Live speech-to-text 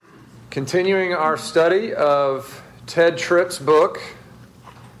Continuing our study of Ted Tripp's book,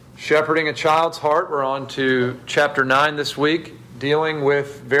 Shepherding a Child's Heart. We're on to chapter 9 this week, dealing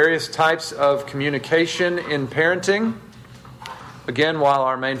with various types of communication in parenting. Again, while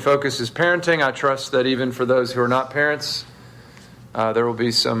our main focus is parenting, I trust that even for those who are not parents, there will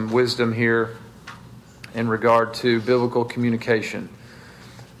be some wisdom here in regard to biblical communication.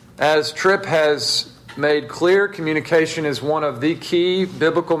 As Tripp has made clear, communication is one of the key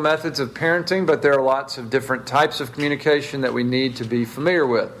biblical methods of parenting, but there are lots of different types of communication that we need to be familiar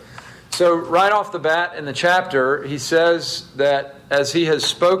with. So right off the bat in the chapter, he says that as he has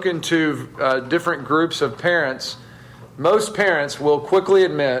spoken to different groups of parents, most parents will quickly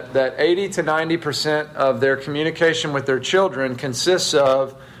admit that 80 to 90% of their communication with their children consists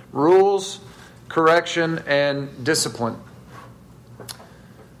of rules, correction, and discipline.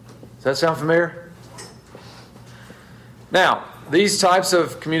 Does that sound familiar? Now, these types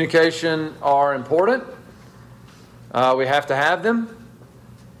of communication are important. We have to have them,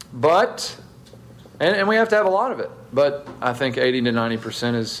 and we have to have a lot of it. But I think 80 to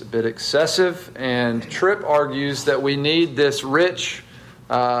 90% is a bit excessive, and Tripp argues that we need this rich,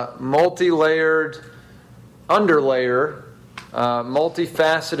 multi-layered underlayer,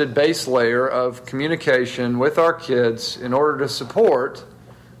 multifaceted base layer of communication with our kids in order to support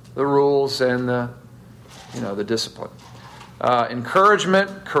the rules and the discipline.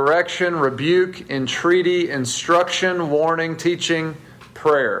 Encouragement, correction, rebuke, entreaty, instruction, warning, teaching,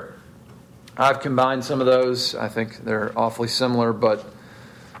 prayer. I've combined some of those. I think they're awfully similar, but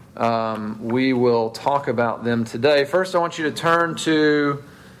we will talk about them today. First, I want you to turn to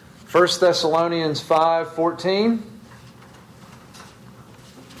 1 Thessalonians 5:14.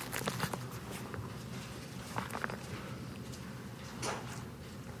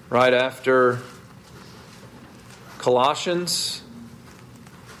 Right after Colossians,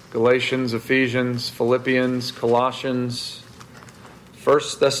 Galatians, Ephesians, Philippians, Colossians,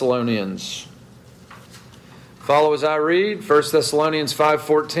 1 Thessalonians. Follow as I read 1 Thessalonians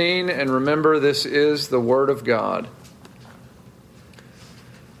 5:14, and remember this is the Word of God.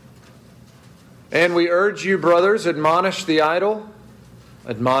 And we urge you, brothers, admonish the idle.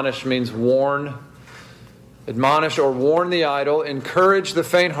 Admonish means warn. Admonish or warn the idle. Encourage the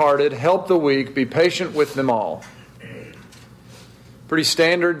faint-hearted. Help the weak. Be patient with them all. Pretty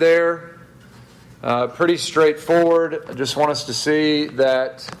standard there. Pretty straightforward. I just want us to see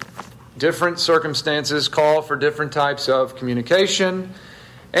that different circumstances call for different types of communication.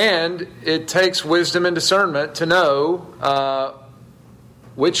 And it takes wisdom and discernment to know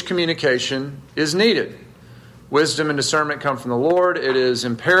which communication is needed. Wisdom and discernment come from the Lord. It is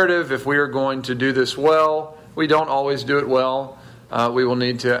imperative if we are going to do this well. We don't always do it well. We will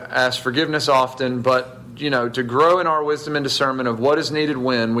need to ask forgiveness often, but to grow in our wisdom and discernment of what is needed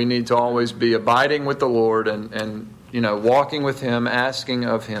when, we need to always be abiding with the Lord and walking with Him, asking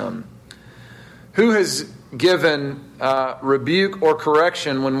of Him. Who has given rebuke or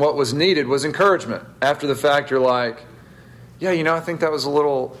correction when what was needed was encouragement? After the fact, you're like, I think that was a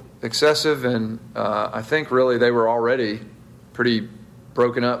little excessive, and I think really they were already pretty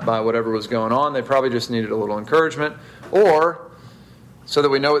broken up by whatever was going on. They probably just needed a little encouragement. Or, so that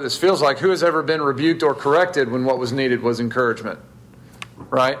we know what this feels like, who has ever been rebuked or corrected when what was needed was encouragement?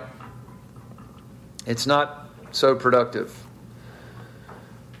 Right? It's not so productive.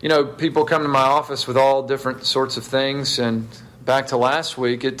 People come to my office with all different sorts of things, and back to last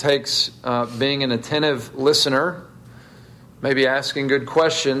week, it takes being an attentive listener, maybe asking good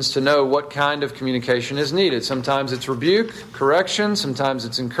questions to know what kind of communication is needed. Sometimes it's rebuke, correction, sometimes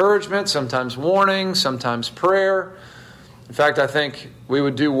it's encouragement, sometimes warning, sometimes prayer. In fact, I think we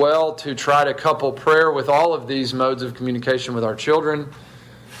would do well to try to couple prayer with all of these modes of communication with our children.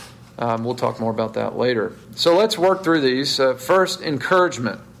 We'll talk more about that later. So let's work through these. First,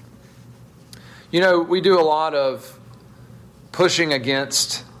 encouragement. We do a lot of pushing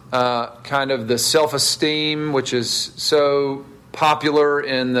against kind of the self-esteem, which is so popular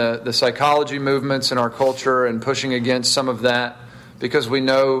in the psychology movements in our culture, and pushing against some of that because we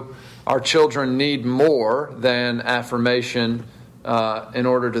know our children need more than affirmation in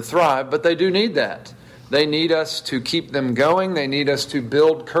order to thrive, but they do need that. They need us to keep them going. They need us to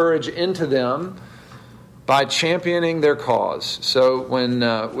build courage into them by championing their cause. So when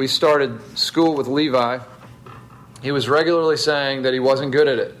we started school with Levi, he was regularly saying that he wasn't good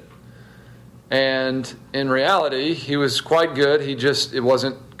at it. And in reality, he was quite good. It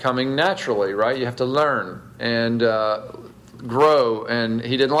wasn't coming naturally, right? You have to learn and grow, and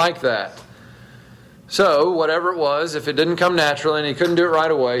he didn't like that. So whatever it was, if it didn't come naturally and he couldn't do it right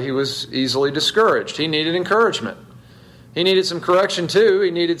away, he was easily discouraged. He needed encouragement. He needed some correction too.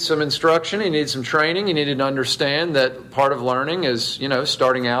 He needed some instruction. He needed some training. He needed to understand that part of learning is,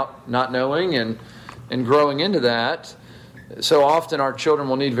 starting out not knowing and growing into that. So often our children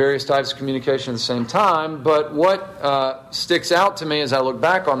will need various types of communication at the same time. But what sticks out to me as I look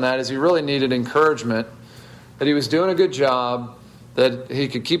back on that is he really needed encouragement, that he was doing a good job, that he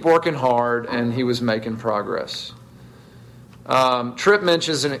could keep working hard, and he was making progress. Tripp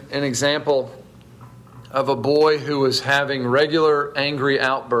mentions an example of a boy who was having regular angry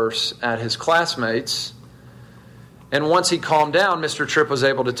outbursts at his classmates. And once he calmed down, Mr. Tripp was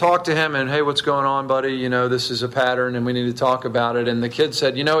able to talk to him and, hey, what's going on, buddy? This is a pattern and we need to talk about it. And the kid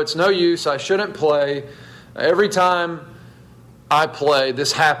said, it's no use. I shouldn't play. Every time I play,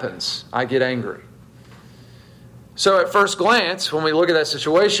 this happens. I get angry. So at first glance, when we look at that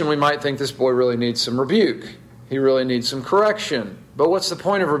situation, we might think this boy really needs some rebuke. He really needs some correction. But what's the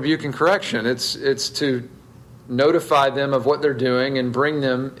point of rebuke and correction? It's to notify them of what they're doing and bring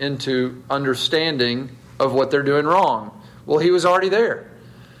them into understanding of what they're doing wrong. Well, he was already there,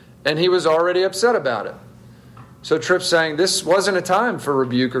 and he was already upset about it. So Tripp's saying this wasn't a time for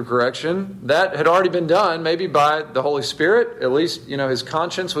rebuke or correction. That had already been done, maybe by the Holy Spirit. At least, his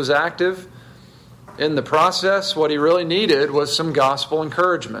conscience was active in the process. What he really needed was some gospel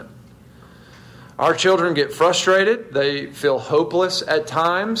encouragement. Our children get frustrated. They feel hopeless at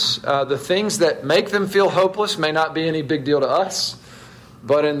times. The things that make them feel hopeless may not be any big deal to us,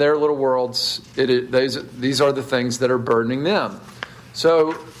 but in their little worlds, these are the things that are burdening them.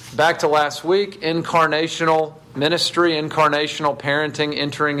 So back to last week, incarnational ministry, incarnational parenting,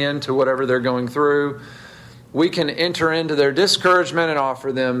 entering into whatever they're going through. We can enter into their discouragement and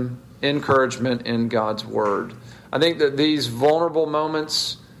offer them encouragement in God's Word. I think that these vulnerable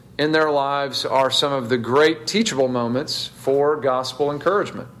moments in their lives are some of the great teachable moments for gospel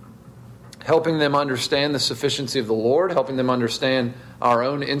encouragement. Helping them understand the sufficiency of the Lord, helping them understand our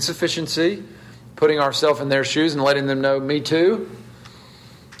own insufficiency, putting ourselves in their shoes and letting them know, me too,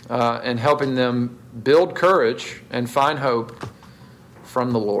 and helping them build courage and find hope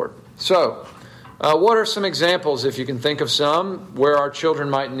from the Lord. So, what are some examples, if you can think of some, where our children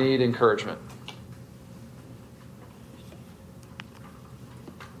might need encouragement?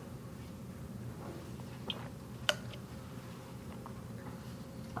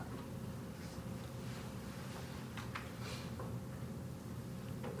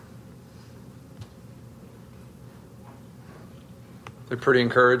 They're pretty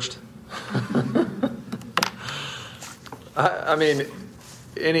encouraged. I mean,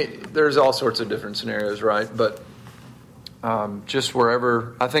 there's all sorts of different scenarios, right? But just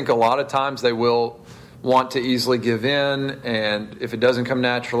wherever, I think a lot of times they will want to easily give in, and if it doesn't come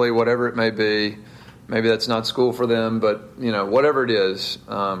naturally, whatever it may be, maybe that's not school for them, but whatever it is,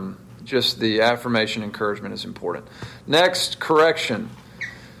 just the affirmation, encouragement is important. Next, correction.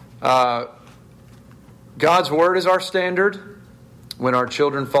 God's Word is our standard. When our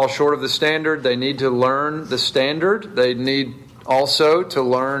children fall short of the standard, they need to learn the standard. They need also to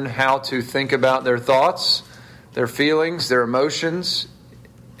learn how to think about their thoughts, their feelings, their emotions,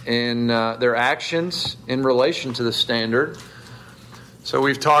 and their actions in relation to the standard. So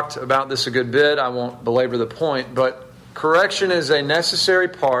we've talked about this a good bit. I won't belabor the point, but correction is a necessary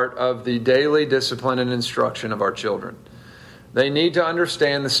part of the daily discipline and instruction of our children. They need to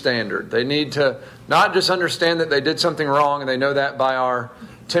understand the standard. They need to not just understand that they did something wrong and they know that by our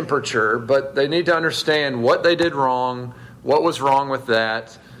temperature, but they need to understand what they did wrong, what was wrong with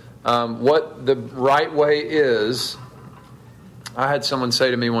that, what the right way is. I had someone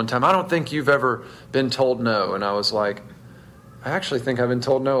say to me one time, I don't think you've ever been told no. And I was like, I actually think I've been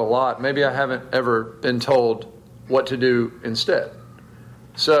told no a lot. Maybe I haven't ever been told what to do instead.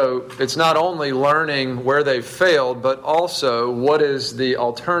 So it's not only learning where they've failed, but also what is the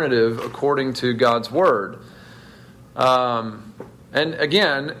alternative according to God's Word. And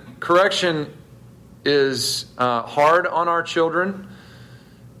again, correction is hard on our children.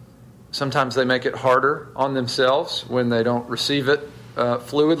 Sometimes they make it harder on themselves when they don't receive it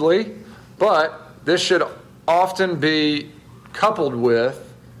fluidly. But this should often be coupled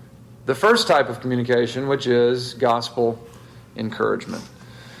with the first type of communication, which is gospel encouragement.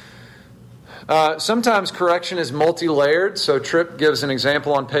 Sometimes correction is multi-layered. So Tripp gives an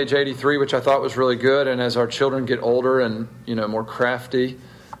example on page 83, which I thought was really good. And as our children get older and more crafty,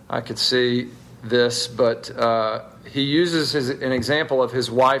 I could see this. But he uses an example of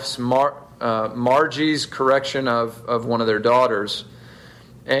his wife's Margie's correction of one of their daughters.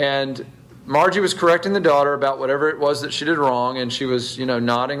 And Margie was correcting the daughter about whatever it was that she did wrong, and she was,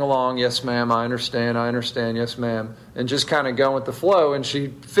 nodding along, yes, ma'am, I understand, yes, ma'am, and just kind of going with the flow. And she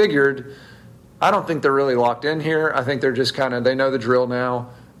figured, I don't think they're really locked in here. I think they're just they know the drill now,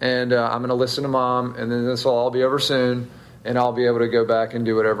 and I'm going to listen to Mom, and then this will all be over soon, and I'll be able to go back and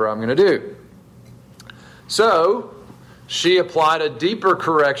do whatever I'm going to do. So she applied a deeper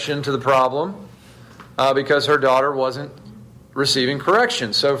correction to the problem because her daughter wasn't receiving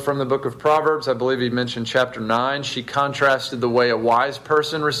correction. So from the book of Proverbs, I believe he mentioned chapter 9, she contrasted the way a wise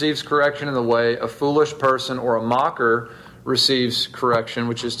person receives correction and the way a foolish person or a mocker receives correction,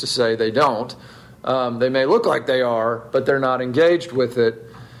 which is to say they don't. They may look like they are, but they're not engaged with it.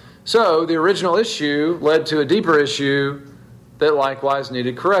 So the original issue led to a deeper issue that likewise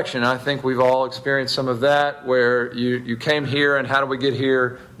needed correction. I think we've all experienced some of that, where you came here and how do we get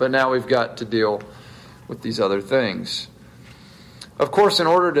here, but now we've got to deal with these other things. Of course,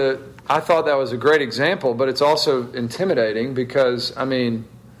 I thought that was a great example, but it's also intimidating because,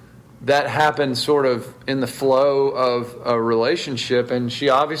 that happened sort of in the flow of a relationship, and she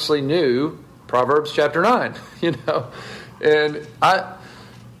obviously knew Proverbs chapter 9, and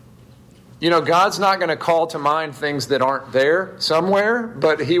God's not going to call to mind things that aren't there somewhere,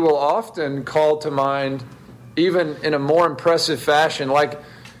 but he will often call to mind, even in a more impressive fashion. Like,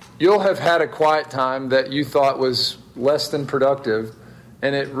 you'll have had a quiet time that you thought was less than productive,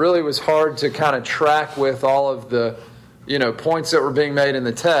 and it really was hard to kind of track with all of the, points that were being made in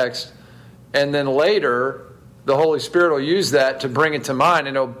the text. And then later, the Holy Spirit will use that to bring it to mind,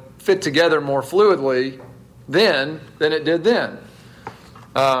 and it'll fit together more fluidly then than it did then.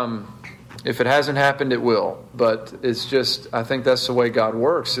 If it hasn't happened, it will. But it's just, I think that's the way God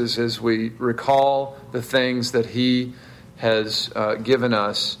works, is as we recall the things that he has given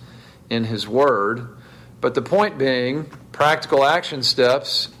us in his word. But the point being, practical action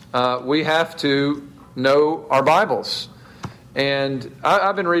steps, we have to know our Bibles. And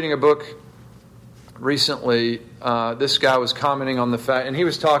I've been reading a book recently. This guy was commenting on the fact, and he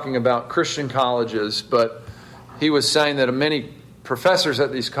was talking about Christian colleges, but he was saying that many professors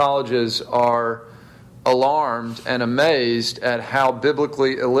at these colleges are alarmed and amazed at how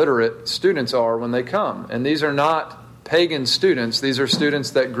biblically illiterate students are when they come. And these are not pagan students. These are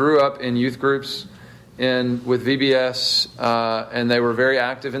students that grew up in youth groups with VBS, and they were very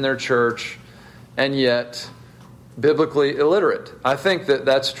active in their church, and yet biblically illiterate. I think that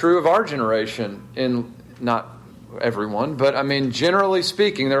that's true of our generation, in not everyone, but generally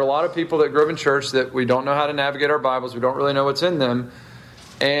speaking, there are a lot of people that grew up in church that we don't know how to navigate our Bibles. We don't really know what's in them.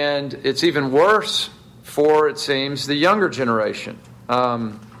 And it's even worse for, it seems, the younger generation.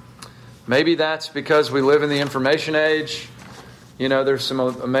 Maybe that's because we live in the information age. There's some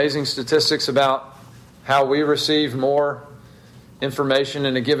amazing statistics about how we receive more information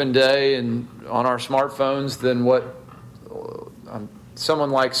in a given day and on our smartphones than what someone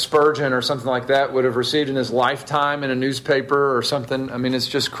like Spurgeon or something like that would have received in his lifetime in a newspaper or something. It's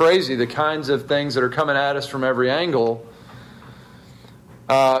just crazy, the kinds of things that are coming at us from every angle.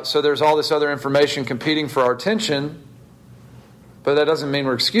 So there's all this other information competing for our attention, but that doesn't mean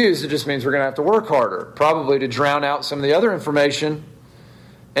we're excused. It just means we're going to have to work harder, probably to drown out some of the other information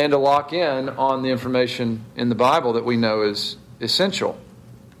and to lock in on the information in the Bible that we know is essential.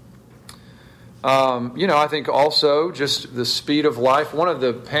 I think also just the speed of life. One of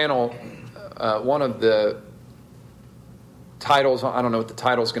the titles, I don't know what the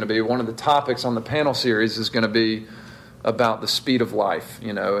title is going to be, one of the topics on the panel series is going to be about the speed of life,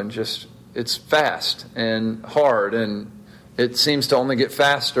 and just, it's fast and hard, and it seems to only get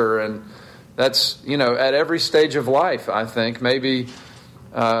faster, and that's, at every stage of life, I think. Maybe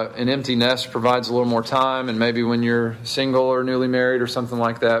an empty nest provides a little more time, and maybe when you're single or newly married or something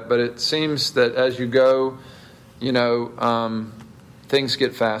like that. But it seems that as you go, things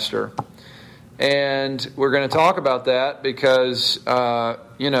get faster. And we're going to talk about that because,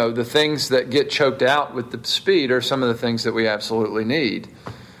 the things that get choked out with the speed are some of the things that we absolutely need.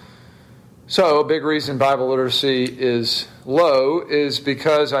 So a big reason Bible literacy is low is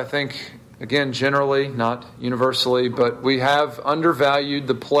because I think, again, generally, not universally, but we have undervalued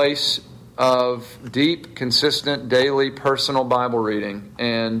the place of deep, consistent, daily, personal Bible reading.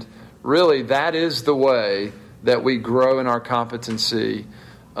 And really, that is the way that we grow in our competency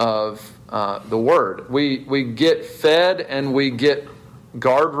of the Word. We get fed and we get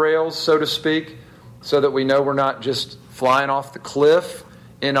guardrails, so to speak, so that we know we're not just flying off the cliff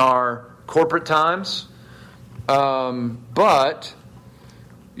in our corporate times. But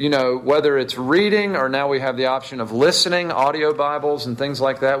whether it's reading or now we have the option of listening, audio Bibles and things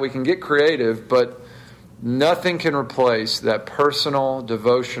like that, we can get creative, but nothing can replace that personal,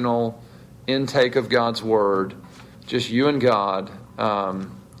 devotional intake of God's Word, just you and God,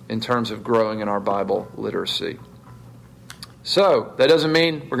 in terms of growing in our Bible literacy. So, that doesn't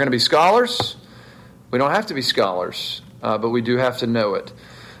mean we're going to be scholars. We don't have to be scholars, but we do have to know it.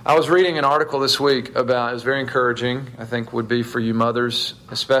 I was reading an article this week about, it was very encouraging, I think would be for you mothers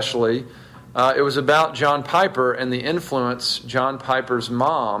especially. It was about John Piper and the influence John Piper's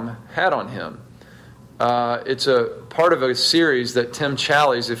mom had on him. It's a part of a series that Tim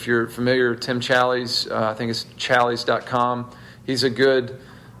Challies, if you're familiar with Tim Challies, I think it's challies.com. He has a good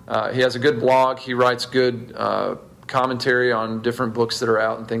blog. He writes good commentary on different books that are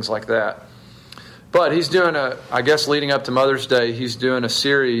out and things like that. But he's doing I guess leading up to Mother's Day, he's doing a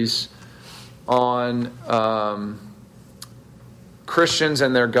series on Christians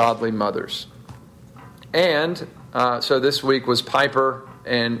and their godly mothers. And so this week was Piper,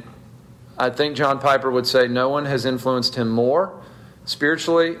 and I think John Piper would say no one has influenced him more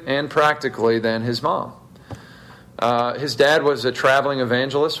spiritually and practically than his mom. His dad was a traveling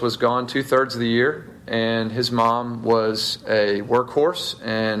evangelist, was gone 2/3 of the year, and his mom was a workhorse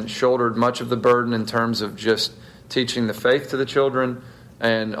and shouldered much of the burden in terms of just teaching the faith to the children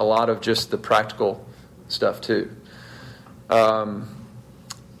and a lot of just the practical stuff too.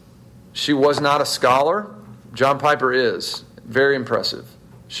 She was not a scholar. John Piper is. Very impressive.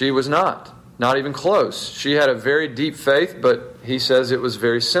 She was not even close. She had a very deep faith, but he says it was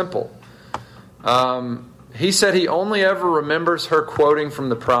very simple. He said he only ever remembers her quoting from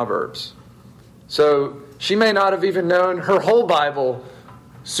the Proverbs. So she may not have even known her whole Bible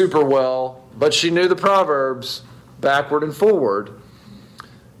super well, but she knew the Proverbs backward and forward.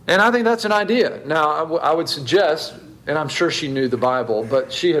 And I think that's an idea. Now, I would suggest, and I'm sure she knew the Bible,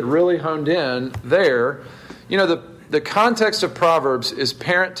 but she had really honed in there. You know, the context of Proverbs is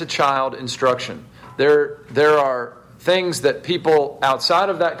parent-to-child instruction. There are things that people outside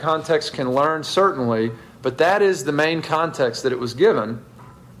of that context can learn, certainly, but that is the main context that it was given.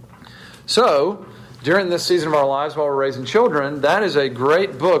 So, during this season of our lives while we're raising children, that is a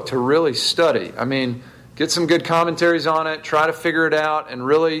great book to really study. I mean, get some good commentaries on it, try to figure it out, and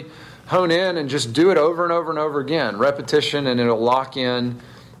really hone in and just do it over and over and over again. Repetition, and it'll lock in.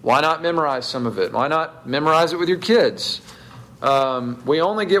 Why not memorize some of it? Why not memorize it with your kids? We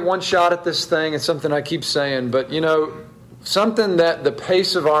only get one shot at this thing. It's something I keep saying, but you know, something that the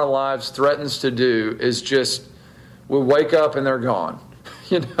pace of our lives threatens to do is just, we wake up and they're gone.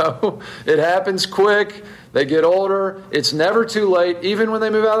 You know, it happens quick. They get older. It's never too late, even when they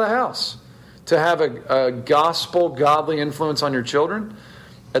move out of the house, to have a gospel, godly influence on your children.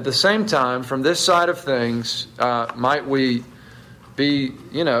 At the same time, from this side of things, might we be,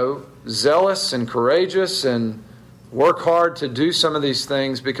 zealous and courageous and work hard to do some of these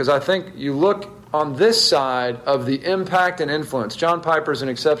things, because I think you look on this side of the impact and influence. John Piper is an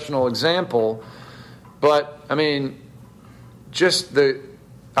exceptional example, but I mean, just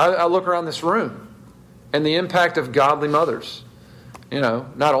I look around this room and the impact of godly mothers.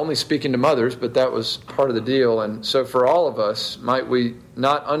 Not only speaking to mothers, but that was part of the deal. And so for all of us, might we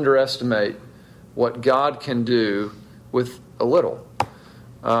not underestimate what God can do with a little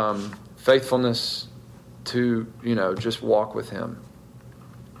faithfulness to, just walk with Him.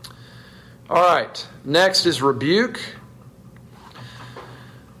 All right, next is rebuke.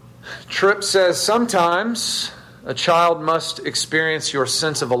 Tripp says, sometimes a child must experience your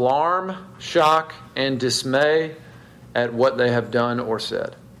sense of alarm, shock, and dismay at what they have done or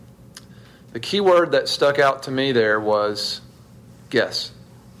said. The key word that stuck out to me there was, guess.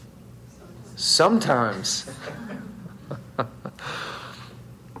 Sometimes.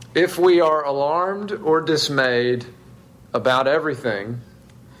 If we are alarmed or dismayed about everything,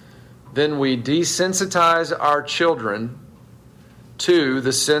 then we desensitize our children to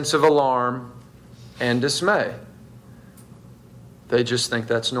the sense of alarm and dismay. They just think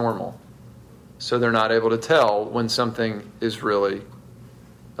that's normal. So they're not able to tell when something is really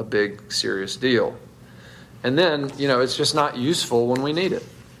a big, serious deal. And then, it's just not useful when we need it.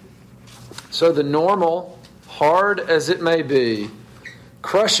 So the normal, hard as it may be,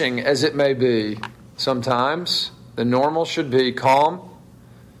 crushing as it may be, sometimes the normal should be calm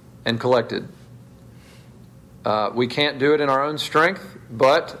and collected. We can't do it in our own strength,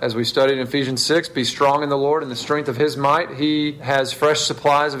 but as we studied in Ephesians 6, be strong in the Lord and the strength of His might. He has fresh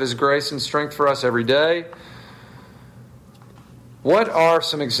supplies of His grace and strength for us every day. What are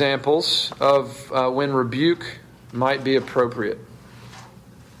some examples of when rebuke might be appropriate?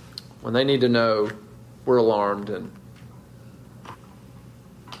 When they need to know we're alarmed and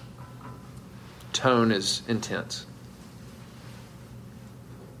tone is intense.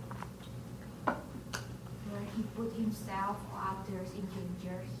 Where he put himself or others in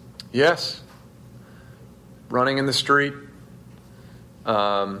danger. Yes. Running in the street.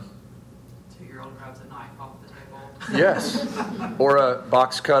 2-year-old grabs a knife off the table. Yes. Or a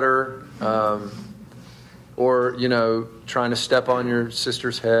box cutter. or, trying to step on your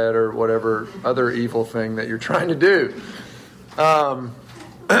sister's head or whatever other evil thing that you're trying to do.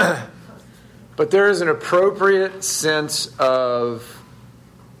 But there is an appropriate sense of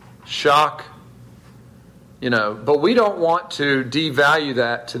shock, but we don't want to devalue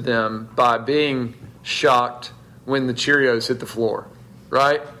that to them by being shocked when the Cheerios hit the floor,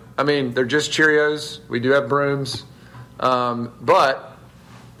 right? I mean, they're just Cheerios. We do have brooms. But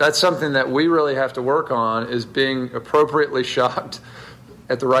that's something that we really have to work on, is being appropriately shocked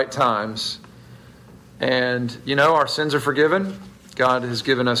at the right times. And, our sins are forgiven. God has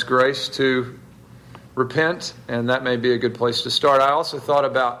given us grace to repent, and that may be a good place to start. I also thought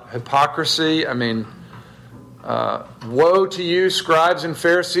about hypocrisy. I mean, woe to you, scribes and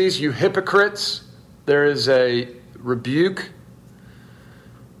Pharisees, you hypocrites. There is a rebuke.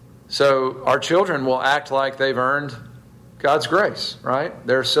 So our children will act like they've earned God's grace, right?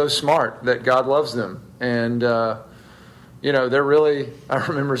 They're so smart that God loves them. And, they're really, I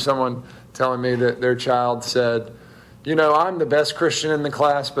remember someone telling me that their child said, I'm the best Christian in the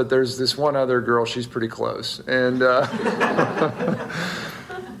class, but there's this one other girl, she's pretty close. And,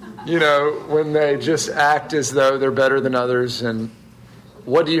 when they just act as though they're better than others. And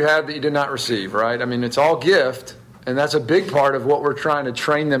what do you have that you did not receive, right? I mean, it's all gift. And that's a big part of what we're trying to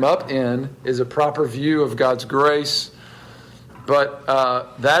train them up in, is a proper view of God's grace. But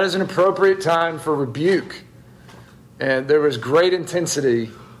that is an appropriate time for rebuke. And there was great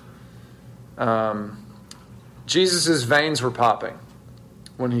intensity. Jesus' veins were popping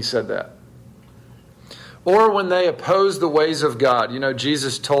when he said that. Or when they opposed the ways of God.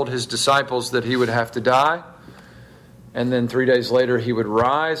 Jesus told his disciples that he would have to die. And then 3 days later he would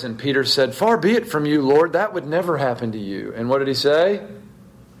rise. And Peter said, "Far be it from you, Lord, that would never happen to you." And what did he say?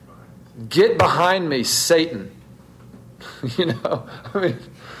 "Get behind me, Satan."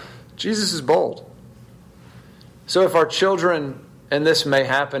 Jesus is bold. So if our children, and this may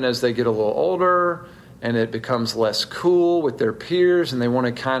happen as they get a little older, and it becomes less cool with their peers, and they want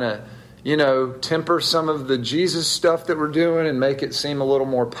to kind of, temper some of the Jesus stuff that we're doing and make it seem a little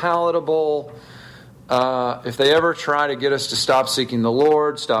more palatable. If they ever try to get us to stop seeking the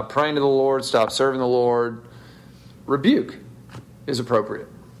Lord, stop praying to the Lord, stop serving the Lord, rebuke is appropriate.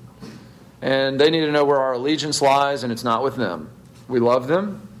 And they need to know where our allegiance lies, and it's not with them. We love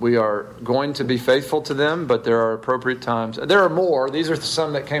them. We are going to be faithful to them, but there are appropriate times. There are more. These are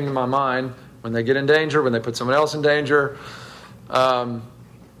some that came to my mind. When they get in danger, when they put someone else in danger. And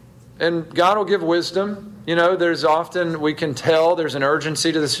God will give wisdom. There's often, we can tell there's an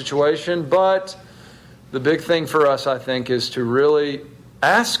urgency to the situation, but the big thing for us, I think, is to really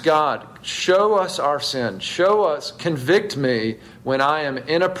ask God, show us our sin. Convict me when I am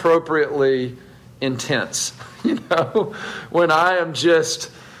inappropriately intense. When I am just,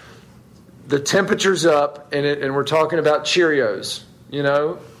 the temperature's up and we're talking about Cheerios.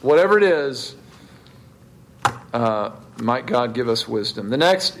 Whatever it is, might God give us wisdom. The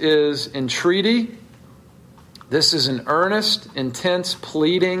next is entreaty. This is an earnest, intense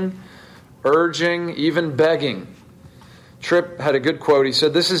pleading, urging, even begging. Tripp had a good quote. He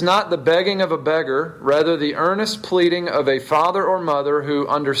said, "This is not the begging of a beggar, rather the earnest pleading of a father or mother who,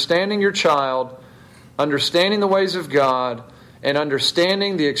 understanding your child, understanding the ways of God, and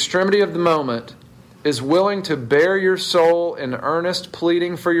understanding the extremity of the moment, is willing to bear your soul in earnest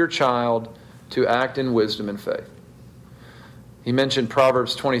pleading for your child to act in wisdom and faith." He mentioned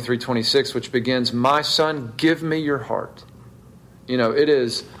Proverbs 23:26, which begins, "My son, give me your heart." It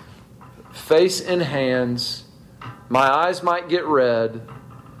is face in hands. My eyes might get red.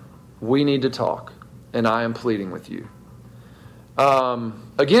 We need to talk, and I am pleading with you.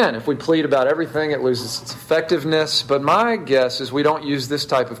 Again, if we plead about everything, it loses its effectiveness. But my guess is we don't use this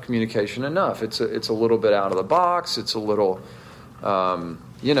type of communication enough. It's a little bit out of the box. It's a little,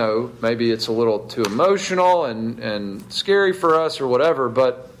 maybe it's a little too emotional and scary for us or whatever.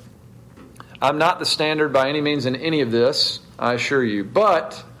 But I'm not the standard by any means in any of this, I assure you.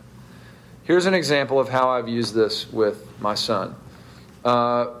 But here's an example of how I've used this with my son.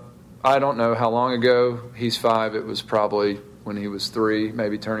 I don't know how long ago. He's 5. It was probably when he was 3,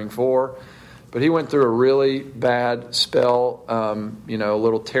 maybe turning 4. But he went through a really bad spell, a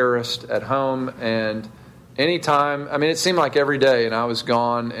little terrorist at home. And anytime, it seemed like every day, and I was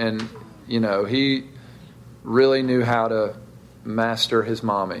gone. And, he really knew how to master his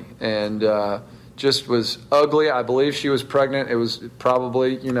mommy. And just was ugly. I believe she was pregnant. It was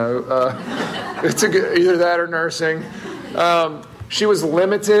probably, it's either that or nursing. She was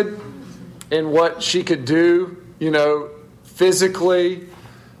limited in what she could do, physically,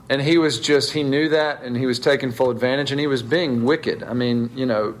 and he knew that, and he was taking full advantage, and he was being wicked.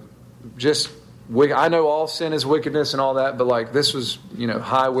 Just I know all sin is wickedness and all that, but like this was,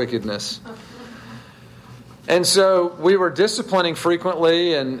 high wickedness. And so we were disciplining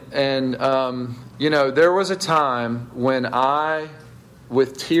frequently, and there was a time when I,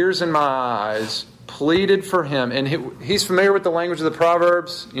 with tears in my eyes, pleaded for him. And he's familiar with the language of the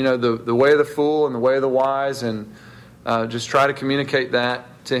Proverbs, the way of the fool and the way of the wise, and just try to communicate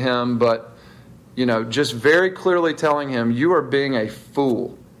that to him. But, just very clearly telling him, you are being a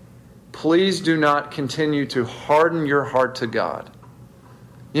fool. Please do not continue to harden your heart to God.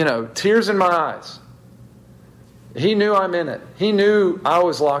 Tears in my eyes. He knew I'm in it. He knew I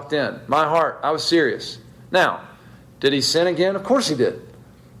was locked in. My heart, I was serious. Now, did he sin again? Of course he did.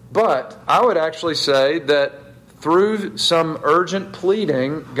 But I would actually say that through some urgent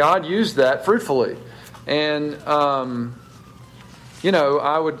pleading, God used that fruitfully. And, I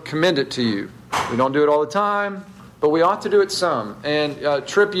would commend it to you. We don't do it all the time, but we ought to do it some. And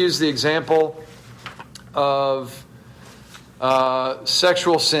Tripp used the example of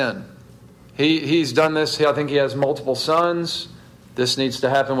sexual sin. He's done this. I think he has multiple sons. This needs to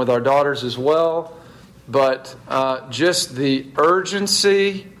happen with our daughters as well. But just the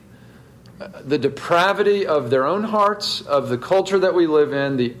urgency, the depravity of their own hearts, of the culture that we live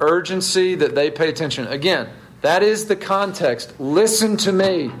in, the urgency that they pay attention. Again, that is the context. Listen to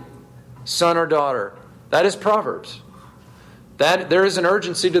me, son or daughter. That is Proverbs. That there is an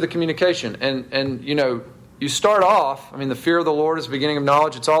urgency to the communication. And you start off, the fear of the Lord is the beginning of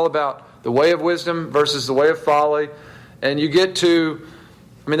knowledge. It's all about the way of wisdom versus the way of folly. And you get to,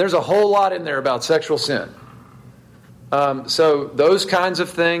 there's a whole lot in there about sexual sin. So those kinds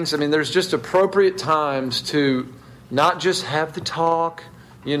of things, there's just appropriate times to not just have the talk,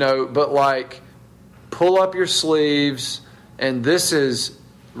 but like pull up your sleeves. And this is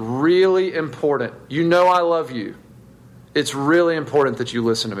really important. I love you. It's really important that you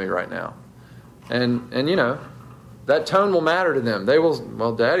listen to me right now. And that tone will matter to them. They will,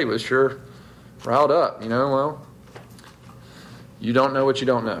 well, Daddy was sure riled up. Well, you don't know what you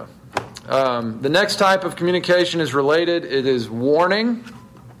don't know. The next type of communication is related. It is warning.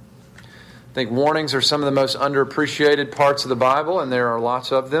 I think warnings are some of the most underappreciated parts of the Bible, and there are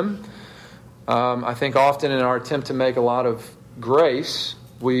lots of them. I think often in our attempt to make a lot of grace,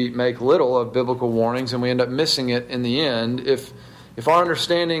 we make little of biblical warnings, and we end up missing it in the end. If our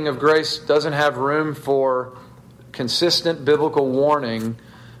understanding of grace doesn't have room for consistent biblical warning,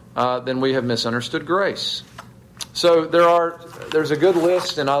 then we have misunderstood grace. So there's a good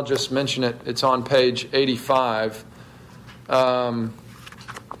list, and I'll just mention it. It's on page 85.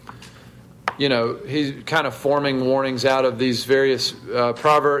 He's kind of forming warnings out of these various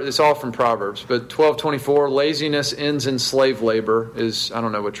Proverbs. It's all from Proverbs. But 12:24, laziness ends in slave labor is, I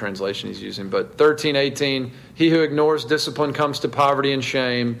don't know what translation he's using, but 13:18, he who ignores discipline comes to poverty and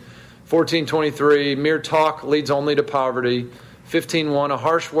shame. 14:23, mere talk leads only to poverty. 15:1, a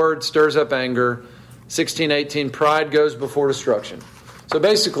harsh word stirs up anger. 16:18, pride goes before destruction. So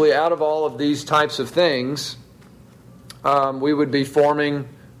basically, out of all of these types of things, we would be forming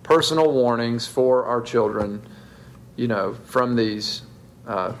personal warnings for our children, from these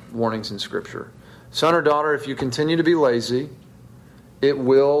warnings in Scripture. Son or daughter, if you continue to be lazy, it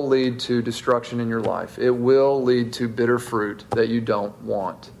will lead to destruction in your life. It will lead to bitter fruit that you don't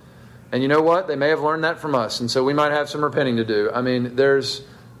want. And you know what? They may have learned that from us, and so we might have some repenting to do. There's,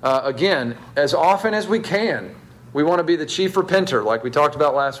 again, as often as we can, we want to be the chief repenter, like we talked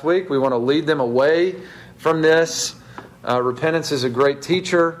about last week. We want to lead them away from this. Repentance is a great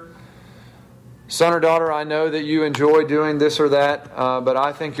teacher. Son or daughter, I know that you enjoy doing this or that, but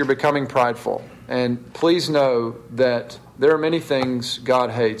I think you're becoming prideful. And please know that there are many things God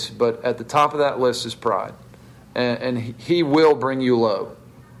hates, but at the top of that list is pride. And He will bring you low.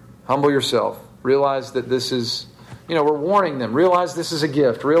 Humble yourself. Realize that this is, we're warning them. Realize this is a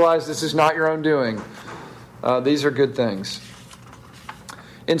gift. Realize this is not your own doing. These are good things.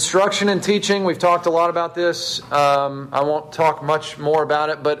 Instruction and teaching, we've talked a lot about this. I won't talk much more about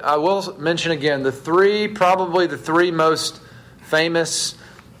it, but I will mention again probably the three most famous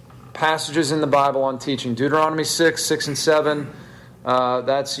passages in the Bible on teaching. Deuteronomy 6 and 7.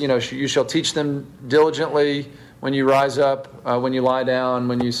 That's, you shall teach them diligently when you rise up, when you lie down,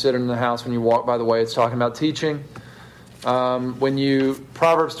 when you sit in the house, when you walk by the way. It's talking about teaching.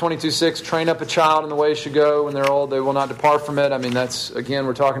 Proverbs 22:6, train up a child in the way he should go. When they're old, they will not depart from it. That's, again,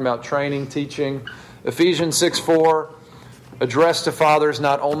 we're talking about training, teaching. Ephesians 6:4, addressed to fathers,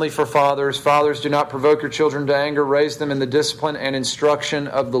 not only for fathers. Fathers, do not provoke your children to anger. Raise them in the discipline and instruction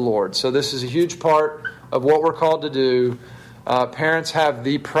of the Lord. So this is a huge part of what we're called to do. Parents have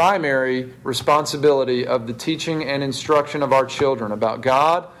the primary responsibility of the teaching and instruction of our children about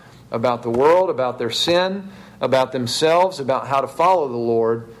God, about the world, about their sin, about themselves, about how to follow the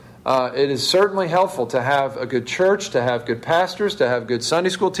Lord, it is certainly helpful to have a good church, to have good pastors, to have good Sunday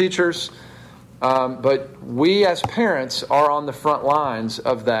school teachers. But we as parents are on the front lines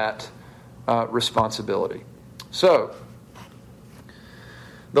of that responsibility. So,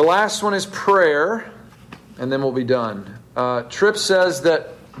 the last one is prayer, and then we'll be done. Tripp says that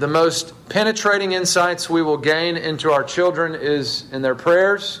the most penetrating insights we will gain into our children is in their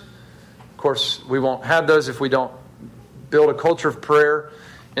prayers. Of course, we won't have those if we don't build a culture of prayer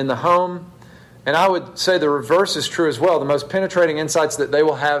in the home. And I would say the reverse is true as well. The most penetrating insights that they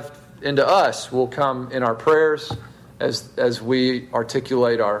will have into us will come in our prayers as we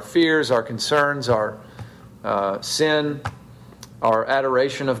articulate our fears, our concerns, our sin, our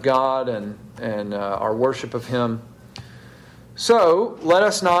adoration of God, and our worship of Him. So, let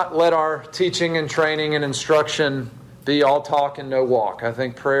us not let our teaching and training and instruction be all talk and no walk. I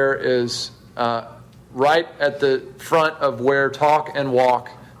think prayer is right at the front of where talk and walk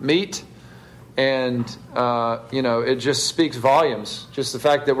meet. And, it just speaks volumes. Just the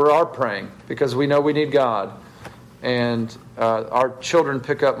fact that we are praying because we know we need God. And our children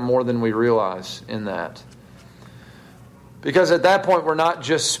pick up more than we realize in that. Because at that point, we're not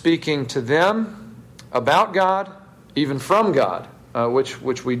just speaking to them about God, even from God,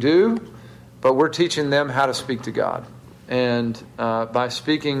 which we do, but we're teaching them how to speak to God. And by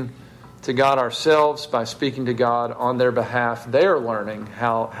speaking to God ourselves, by speaking to God on their behalf, they are learning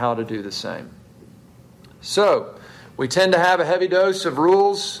how to do the same. So, we tend to have a heavy dose of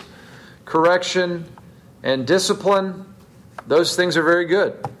rules, correction, and discipline. Those things are very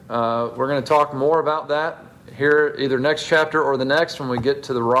good. We're going to talk more about that here either next chapter or the next when we get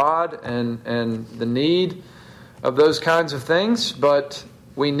to the rod and the need of those kinds of things. But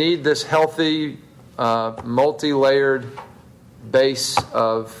we need this healthy, multi-layered base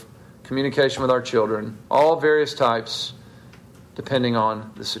of communication with our children, all various types, depending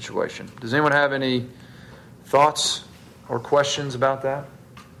on the situation. Does anyone have any thoughts or questions about that?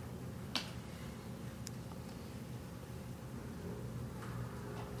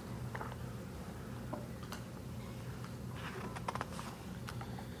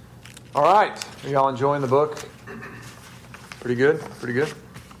 All right. Are y'all enjoying the book? Pretty good? Pretty good?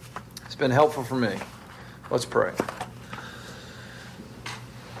 It's been helpful for me. Let's pray.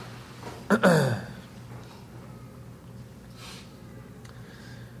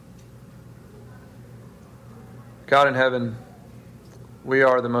 God in heaven, we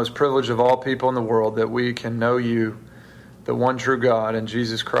are the most privileged of all people in the world that we can know you, the one true God, and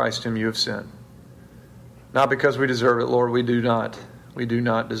Jesus Christ whom you have sent. Not because we deserve it, Lord, we do not. We do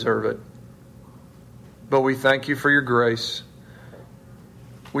not deserve it. But we thank you for your grace.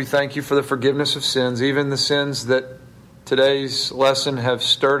 We thank you for the forgiveness of sins, even the sins that today's lesson have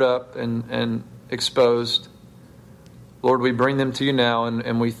stirred up and exposed. Lord, we bring them to you now,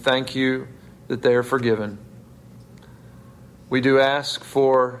 and we thank you that they are forgiven. We do ask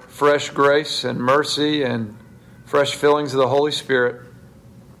for fresh grace and mercy and fresh fillings of the Holy Spirit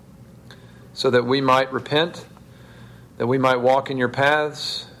so that we might repent, that we might walk in your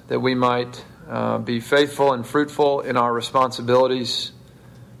paths, that we might be faithful and fruitful in our responsibilities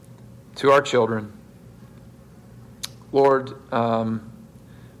to our children. Lord,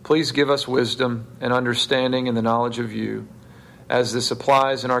 please give us wisdom and understanding and the knowledge of you as this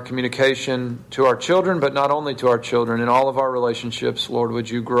applies in our communication to our children, but not only to our children, in all of our relationships. Lord, would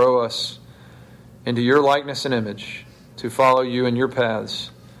you grow us into your likeness and image to follow you in your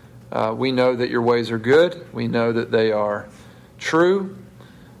paths. We know that your ways are good. We know that they are true.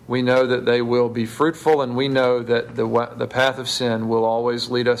 We know that they will be fruitful, and we know that the path of sin will always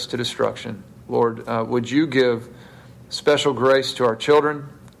lead us to destruction. Lord, would you give special grace to our children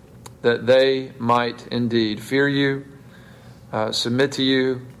that they might indeed fear you, submit to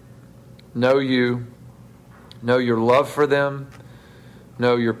you, know your love for them,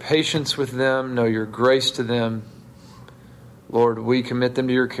 know your patience with them, know your grace to them. Lord, we commit them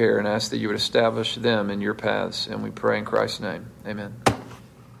to your care and ask that you would establish them in your paths, and we pray in Christ's name. Amen.